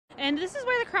And this is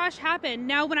where the crash happened.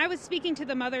 Now, when I was speaking to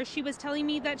the mother, she was telling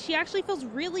me that she actually feels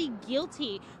really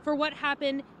guilty for what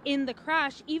happened in the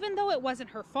crash, even though it wasn't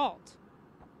her fault.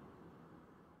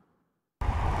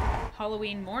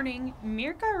 Halloween morning,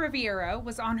 Mirka Riviera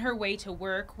was on her way to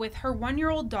work with her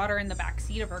 1-year-old daughter in the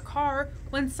backseat of her car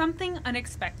when something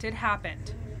unexpected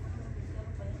happened.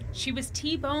 She was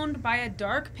T-boned by a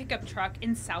dark pickup truck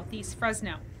in southeast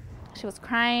Fresno. She was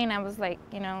crying. I was like,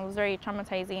 it was very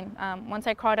traumatizing. Once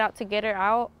I crawled out to get her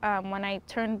out, when I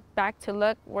turned back to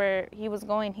look where he was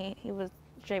going, he was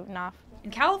driven off.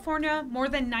 In California, more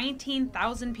than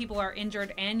 19,000 people are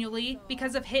injured annually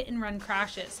because of hit-and-run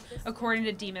crashes, according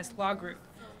to Demas Law Group.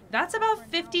 That's about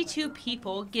 52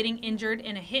 people getting injured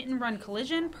in a hit-and-run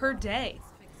collision per day.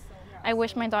 I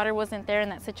wish my daughter wasn't there in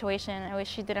that situation. I wish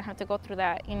she didn't have to go through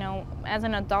that. As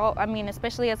an adult,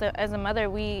 especially as a mother,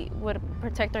 we would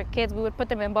protect our kids. We would put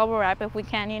them in bubble wrap if we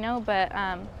can, but,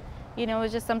 it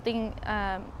was just something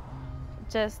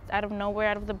just out of nowhere,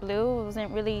 out of the blue. It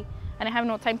wasn't really, I didn't have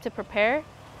no time to prepare,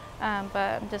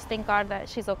 but just thank God that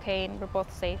she's okay and we're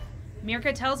both safe.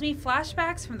 Mirka tells me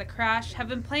flashbacks from the crash have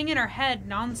been playing in her head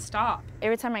nonstop.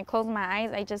 Every time I close my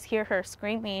eyes, I just hear her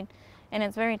screaming. And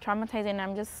it's very traumatizing.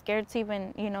 I'm just scared to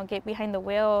even, get behind the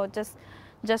wheel, just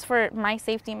for my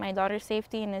safety, my daughter's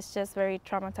safety, and it's just very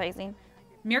traumatizing.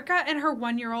 Mirka and her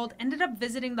 1-year-old ended up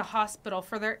visiting the hospital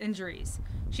for their injuries.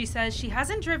 She says she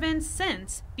hasn't driven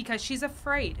since because she's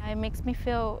afraid. It makes me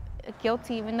feel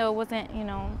guilty, even though it wasn't,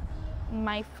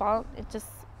 my fault. It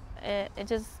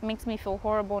just makes me feel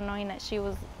horrible knowing that she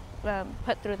was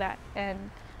put through that,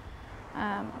 and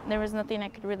there was nothing I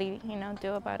could really,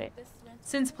 do about it.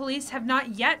 Since police have not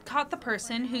yet caught the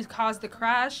person who caused the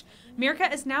crash,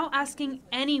 Mirka is now asking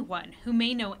anyone who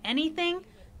may know anything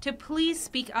to please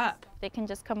speak up. They can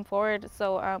just come forward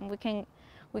so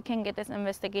we can get this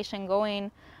investigation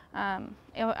going.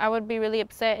 I would be really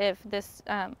upset if this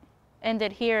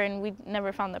ended here and we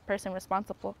never found the person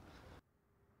responsible.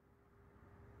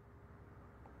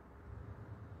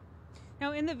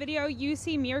 Now in the video, you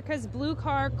see Mirka's blue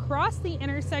car cross the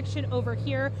intersection over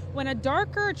here when a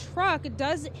darker truck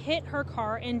does hit her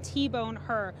car and T-bone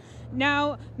her.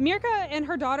 Now, Mirka and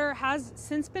her daughter has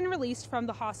since been released from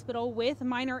the hospital with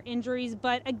minor injuries,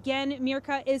 but again,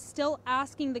 Mirka is still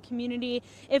asking the community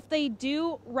if they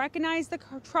do recognize the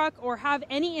truck or have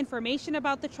any information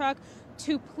about the truck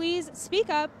to please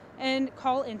speak up and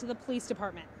call into the police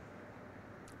department.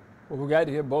 Well, we're glad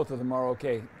to hear both of them are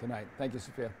okay tonight. Thank you,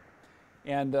 Sophia.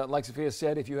 And like Sophia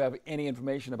said, if you have any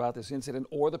information about this incident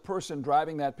or the person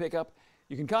driving that pickup,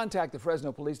 you can contact the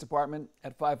Fresno Police Department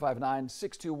at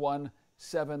 559-621-7000.